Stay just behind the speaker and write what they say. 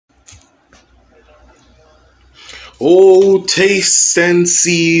Oh, taste and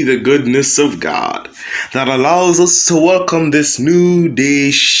see the goodness of God that allows us to welcome this new day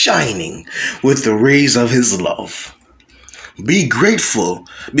shining with the rays of His love. Be grateful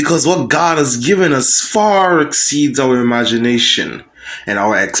because what God has given us far exceeds our imagination and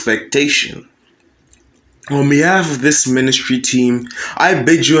our expectation. On behalf of this ministry team, I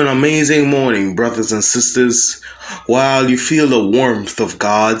bid you an amazing morning, brothers and sisters, while you feel the warmth of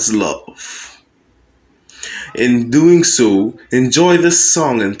God's love. In doing so, enjoy this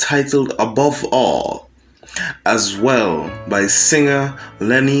song entitled Above All, as well by singer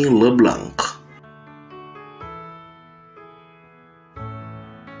Lenny LeBlanc.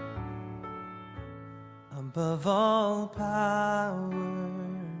 Above all powers,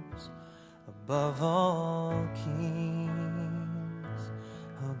 above all kings,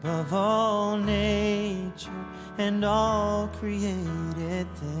 above all nature and all created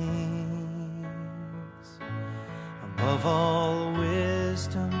things, above all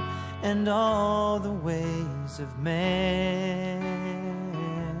wisdom and all the ways of man,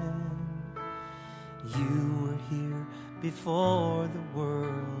 you were here before the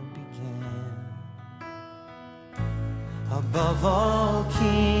world began. Above all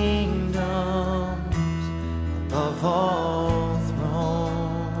kingdoms, above all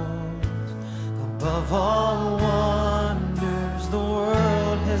thrones, above all wonders the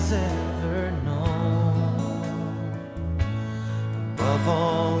world has ever known, above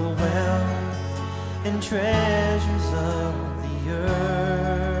all wealth and treasures of the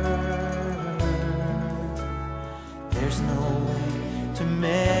earth, there's no way to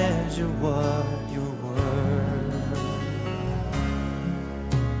measure what you're worth.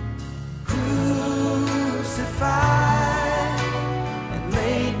 And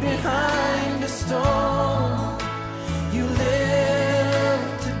laid behind a stone, you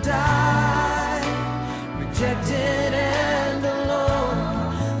lived to die, rejected and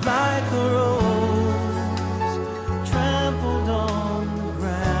alone, like a rose trampled on the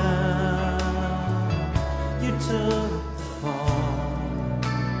ground. You took the fall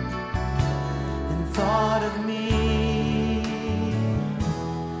and thought of me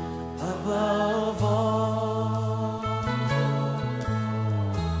above all.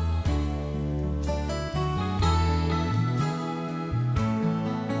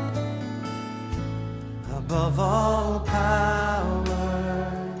 Above all powers,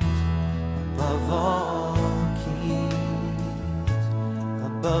 above all kings,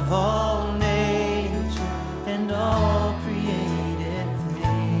 above all nature and all created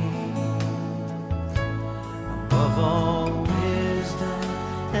things, above all wisdom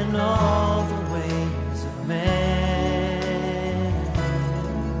and all the ways of man,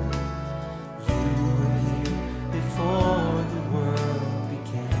 you were here before the world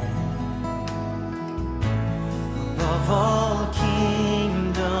began. Above all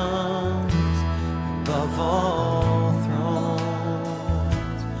kingdoms, above all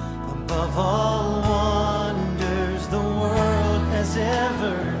thrones, above all wonders the world has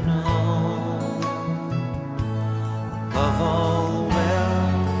ever known, above all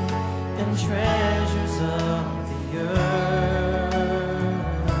wealth and treasures of the earth,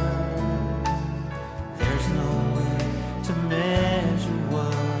 there's no way to measure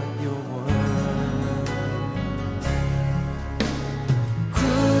what you're worth.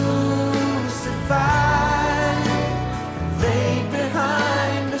 Laid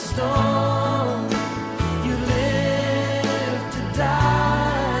behind a stone, you lived to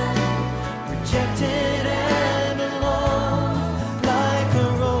die, rejected and alone, like a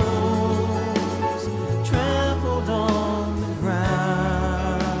rose trampled on the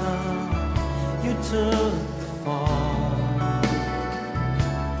ground. You took the fall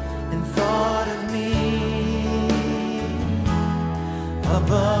and thought of me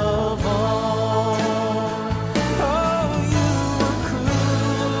above all.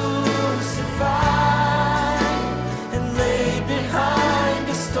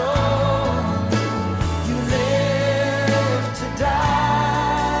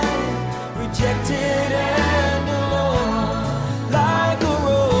 Rejected and alone, like a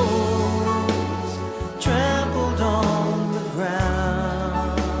rose trampled on the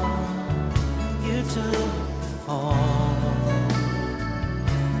ground. You took the fall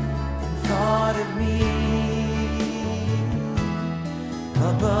and thought of me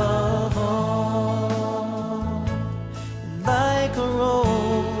above all, like a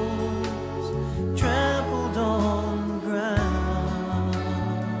rose trampled on the ground.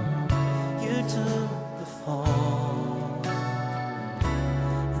 You took the fall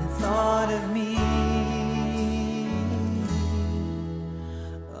and thought of me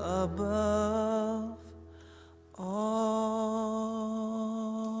above all.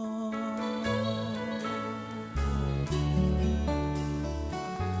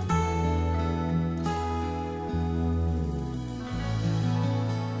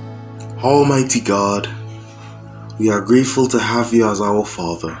 Almighty God, we are grateful to have you as our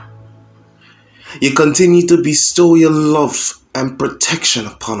Father. You continue to bestow your love and protection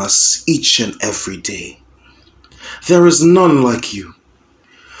upon us each and every day. There is none like you,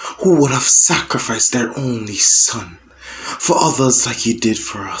 who would have sacrificed their only Son for others like you did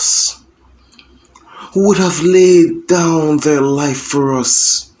for us, who would have laid down their life for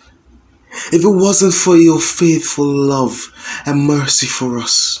us. If it wasn't for your faithful love and mercy for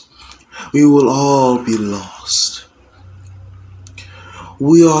us, we will all be lost.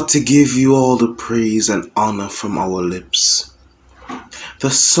 We ought to give you all the praise and honor from our lips. The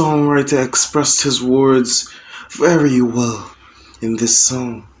songwriter expressed his words very well in this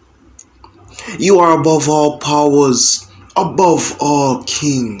song. You are above all powers, above all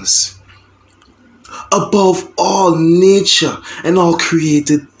kings, above all nature and all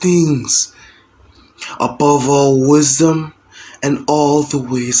created things, above all wisdom and all the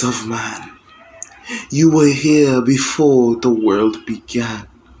ways of man. You were here before the world began.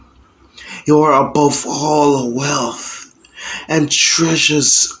 You are above all wealth and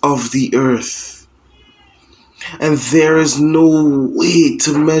treasures of the earth. And there is no way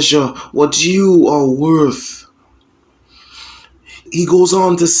to measure what you are worth. He goes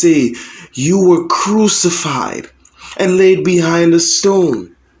on to say, you were crucified and laid behind a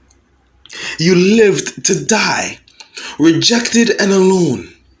stone. You lived to die, rejected and alone.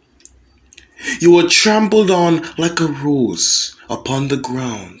 You were trampled on like a rose upon the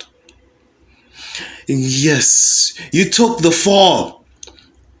ground. And yes, you took the fall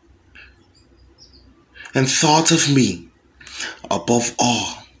and thought of me above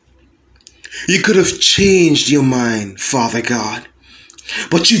all. You could have changed your mind, Father God,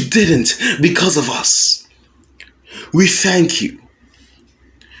 but you didn't because of us. We thank you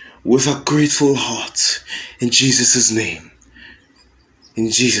with a grateful heart in Jesus' name. In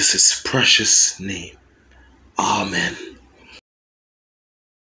Jesus' precious name. Amen.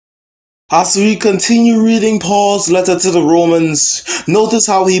 As we continue reading Paul's letter to the Romans, notice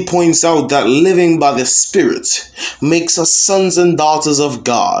how he points out that living by the Spirit makes us sons and daughters of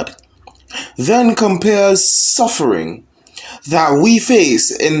God. Then compares suffering that we face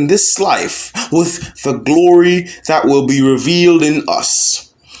in this life with the glory that will be revealed in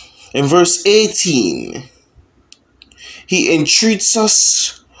us. In verse 18, he entreats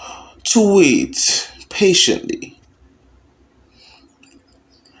us to wait patiently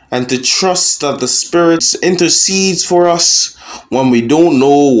and to trust that the Spirit intercedes for us when we don't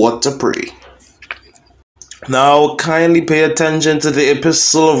know what to pray. Now kindly pay attention to the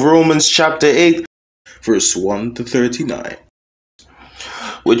Epistle of Romans chapter 8, verse 1 to 39,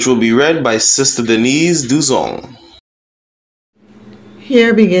 which will be read by Sister Denise Duzong.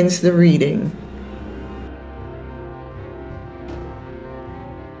 Here begins the reading.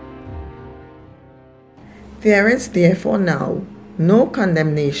 There is therefore now no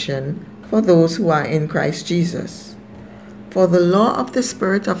condemnation for those who are in Christ Jesus. For the law of the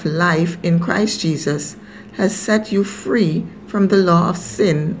Spirit of life in Christ Jesus has set you free from the law of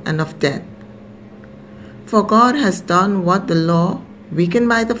sin and of death. For God has done what the law, weakened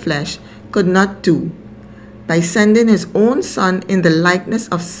by the flesh, could not do, by sending his own Son in the likeness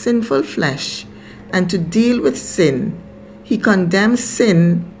of sinful flesh, and to deal with sin, he condemned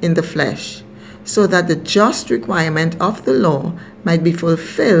sin in the flesh, so that the just requirement of the law might be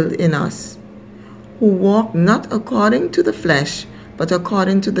fulfilled in us, who walk not according to the flesh, but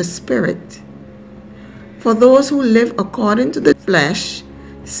according to the Spirit. For those who live according to the flesh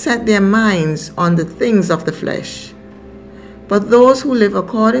set their minds on the things of the flesh, but those who live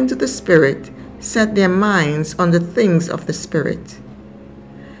according to the Spirit set their minds on the things of the Spirit.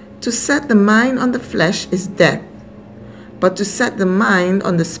 To set the mind on the flesh is death, but to set the mind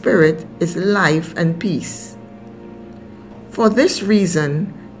on the Spirit is life and peace. For this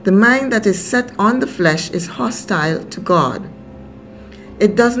reason, the mind that is set on the flesh is hostile to God.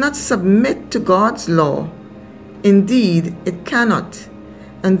 It does not submit to God's law. Indeed, it cannot,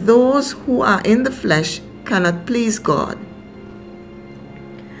 and those who are in the flesh cannot please God.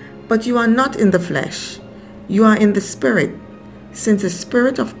 But you are not in the flesh, you are in the Spirit, since the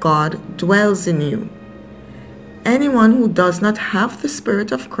Spirit of God dwells in you. Anyone who does not have the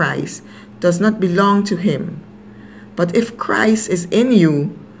Spirit of Christ does not belong to him. But if Christ is in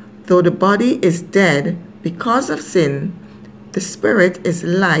you, though the body is dead because of sin, the Spirit is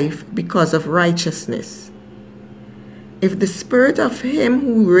life because of righteousness. If the Spirit of him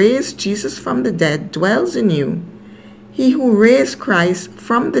who raised Jesus from the dead dwells in you, he who raised Christ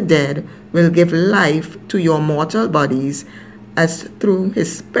from the dead will give life to your mortal bodies as through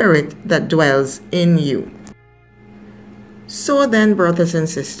his Spirit that dwells in you. So then, brothers and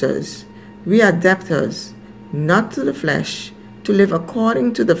sisters, We are debtors, not to the flesh, to live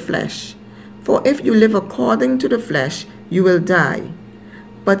according to the flesh. For if you live according to the flesh, you will die.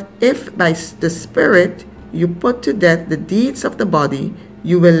 But if by the Spirit you put to death the deeds of the body,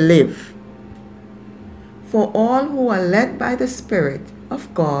 you will live. For all who are led by the Spirit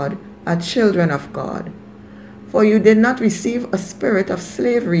of God are children of God. For you did not receive a spirit of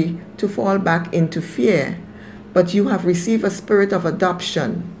slavery to fall back into fear, but you have received a spirit of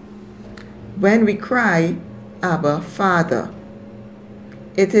adoption, when we cry, Abba, Father.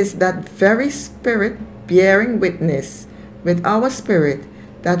 It is that very Spirit bearing witness with our spirit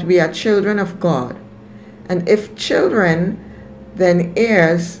that we are children of God. And if children, then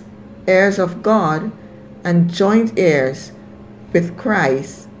heirs, heirs of God, and joint heirs with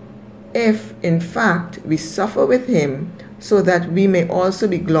Christ, if in fact we suffer with him, so that we may also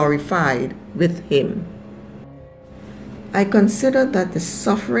be glorified with him. I consider that the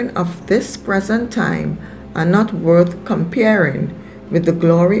suffering of this present time are not worth comparing with the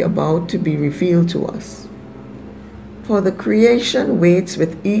glory about to be revealed to us. For the creation waits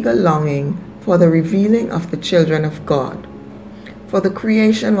with eager longing for the revealing of the children of God. For the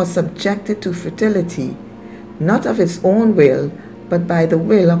creation was subjected to fertility, not of its own will, but by the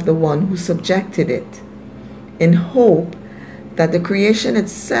will of the one who subjected it, in hope that the creation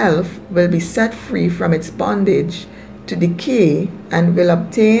itself will be set free from its bondage to decay and will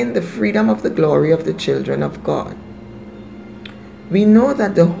obtain the freedom of the glory of the children of God. We know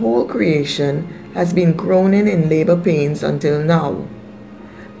that the whole creation has been groaning in labor pains until now.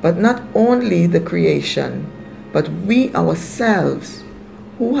 But not only the creation, but we ourselves,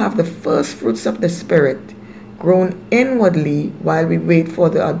 who have the first fruits of the Spirit, groan inwardly while we wait for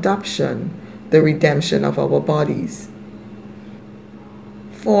the adoption, the redemption of our bodies.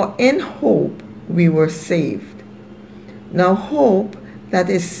 For in hope we were saved. Now hope that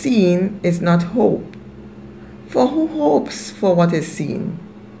is seen is not hope. For who hopes for what is seen?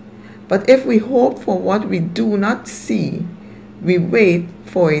 But if we hope for what we do not see, we wait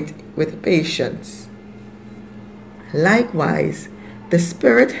for it with patience. Likewise, the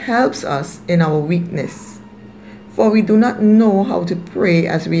Spirit helps us in our weakness, for we do not know how to pray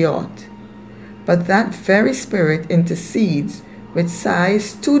as we ought. But that very Spirit intercedes with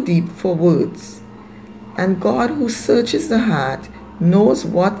sighs too deep for words. And God, who searches the heart, knows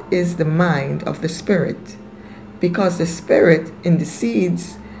what is the mind of the Spirit, because the Spirit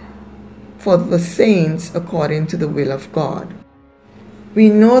intercedes for the saints according to the will of God. We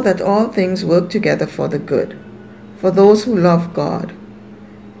know that all things work together for the good, for those who love God,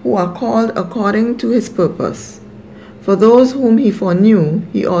 who are called according to his purpose. For those whom he foreknew,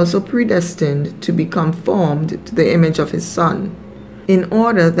 he also predestined to be conformed to the image of his Son, in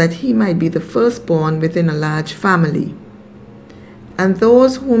order that he might be the firstborn within a large family. And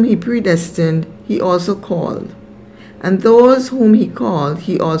those whom he predestined, he also called. And those whom he called,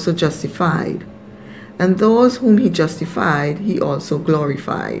 he also justified. And those whom he justified, he also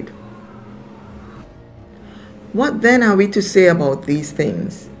glorified. What then are we to say about these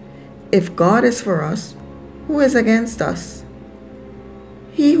things? If God is for us, who is against us?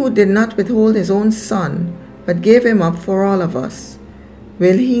 He who did not withhold his own Son, but gave him up for all of us,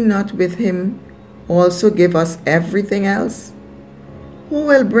 will he not with him also give us everything else? Who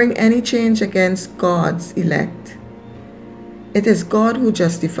will bring any change against God's elect? It is God who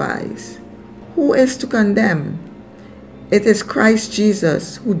justifies. Who is to condemn? It is Christ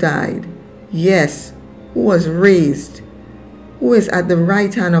Jesus who died, yes, who was raised, who is at the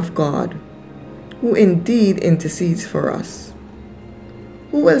right hand of God, who indeed intercedes for us.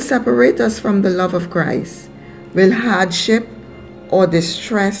 Who will separate us from the love of Christ? Will hardship, or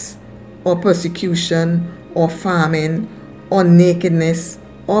distress, or persecution, or famine, or nakedness,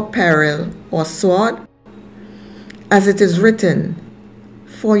 or peril, or sword? As it is written,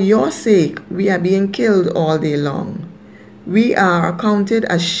 for your sake we are being killed all day long. We are accounted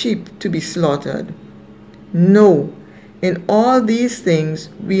as sheep to be slaughtered. No, in all these things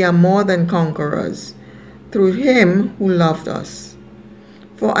we are more than conquerors, through him who loved us.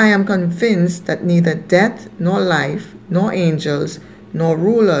 For I am convinced that neither death, nor life, nor angels, nor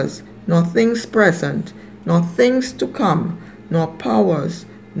rulers, nor things present, nor things to come, nor powers,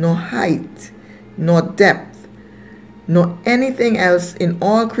 nor height, nor depth, nor anything else in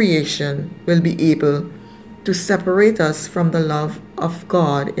all creation will be able to separate us from the love of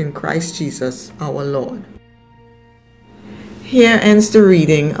God in Christ Jesus our Lord. Here ends the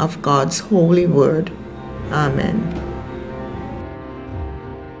reading of God's holy word. Amen.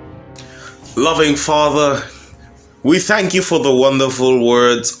 Loving Father, we thank you for the wonderful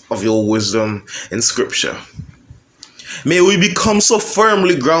words of your wisdom in Scripture. May we become so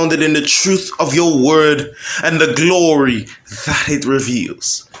firmly grounded in the truth of your word and the glory that it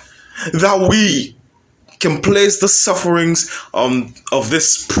reveals, that we can place the sufferings of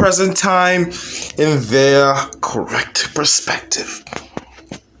this present time in their correct perspective.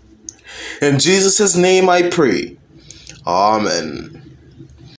 In Jesus' name I pray. Amen.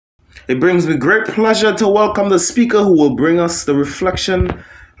 It brings me great pleasure to welcome the speaker who will bring us the reflection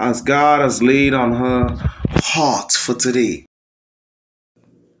as God has laid on her heart for today.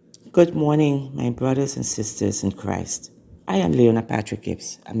 Good morning, my brothers and sisters in Christ. I am Leona Patrick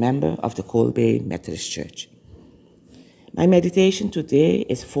Gibbs, a member of the Cold Bay Methodist Church. My meditation today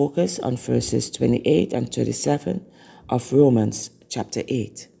is focused on verses 28 and 37 of Romans chapter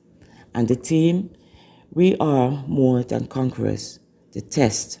 8, and the theme, We Are More Than Conquerors, the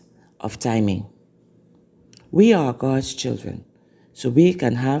test of timing. We are God's children, so we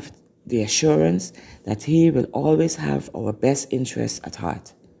can have the assurance that He will always have our best interests at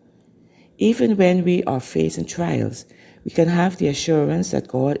heart. Even when we are facing trials, we can have the assurance that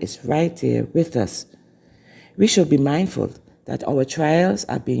God is right there with us. We should be mindful that our trials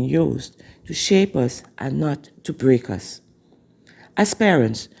are being used to shape us and not to break us. As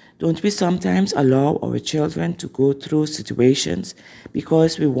parents, don't we sometimes allow our children to go through situations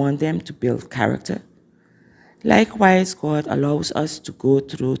because we want them to build character? Likewise, God allows us to go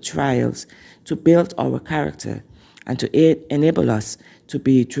through trials to build our character and to enable us to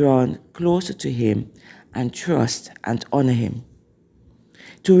be drawn closer to Him and trust and honor Him.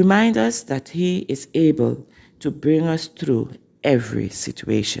 To remind us that He is able to bring us through every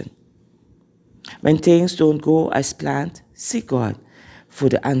situation. When things don't go as planned, seek God for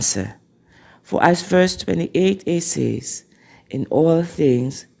the answer. For as verse 28a says, in all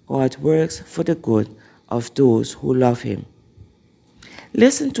things God works for the good of those who love Him.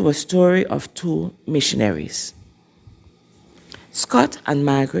 Listen to a story of two missionaries. Scott and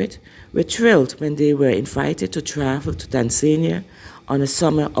Margaret were thrilled when they were invited to travel to Tanzania on a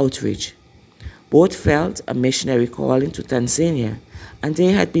summer outreach. Both felt a missionary calling to Tanzania, and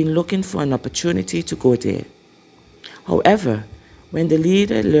they had been looking for an opportunity to go there. However, when the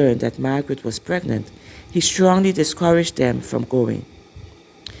leader learned that Margaret was pregnant, he strongly discouraged them from going.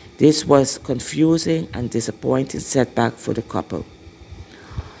 This was a confusing and disappointing setback for the couple.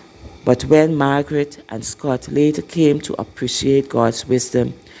 But when Margaret and Scott later came to appreciate God's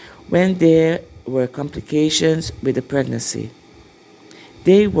wisdom when there were complications with the pregnancy,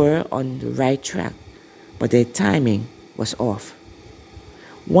 they were on the right track, but their timing was off.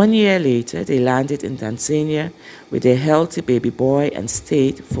 1 year later, they landed in Tanzania with a healthy baby boy and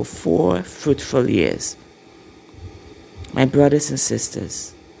stayed for 4 fruitful years. My brothers and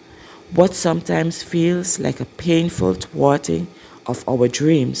sisters, what sometimes feels like a painful thwarting of our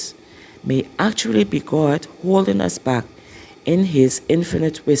dreams may actually be God holding us back in His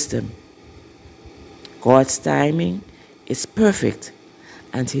infinite wisdom. God's timing is perfect,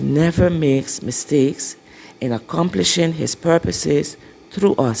 and He never makes mistakes in accomplishing His purposes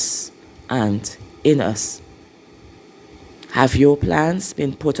through us and in us. Have your plans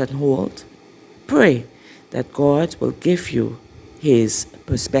been put on hold? Pray that God will give you His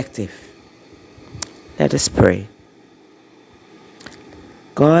perspective. Let us pray.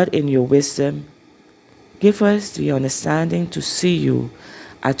 God, in your wisdom, give us the understanding to see you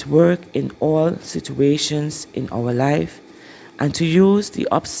at work in all situations in our life and to use the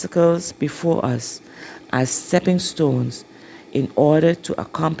obstacles before us as stepping stones in order to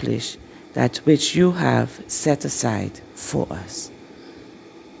accomplish that which you have set aside for us.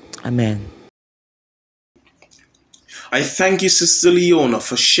 Amen. I thank you, Sister Leona,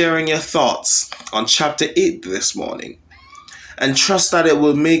 for sharing your thoughts on chapter 8 this morning, and trust that it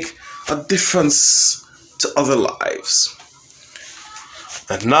will make a difference to other lives.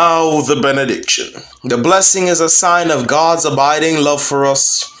 And now the benediction. The blessing is a sign of God's abiding love for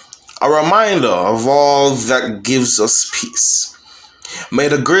us, a reminder of all that gives us peace. May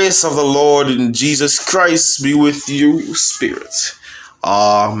the grace of the Lord in Jesus Christ be with you, Spirit.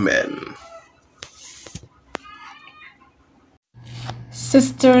 Amen.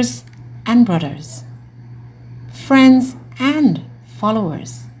 Sisters and brothers, friends and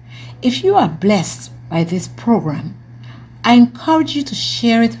followers, if you are blessed by this program, I encourage you to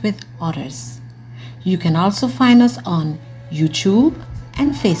share it with others. You can also find us on YouTube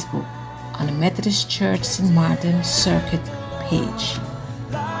and Facebook on the Methodist Church St. Martin Circuit page.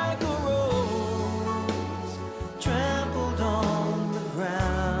 Like a rose trampled on the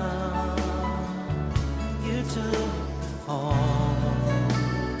ground, you took the fall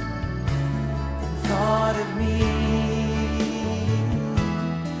and thought of me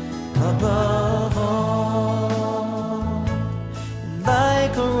above all.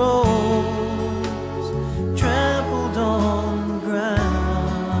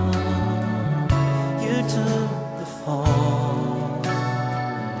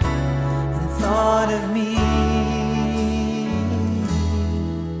 part of me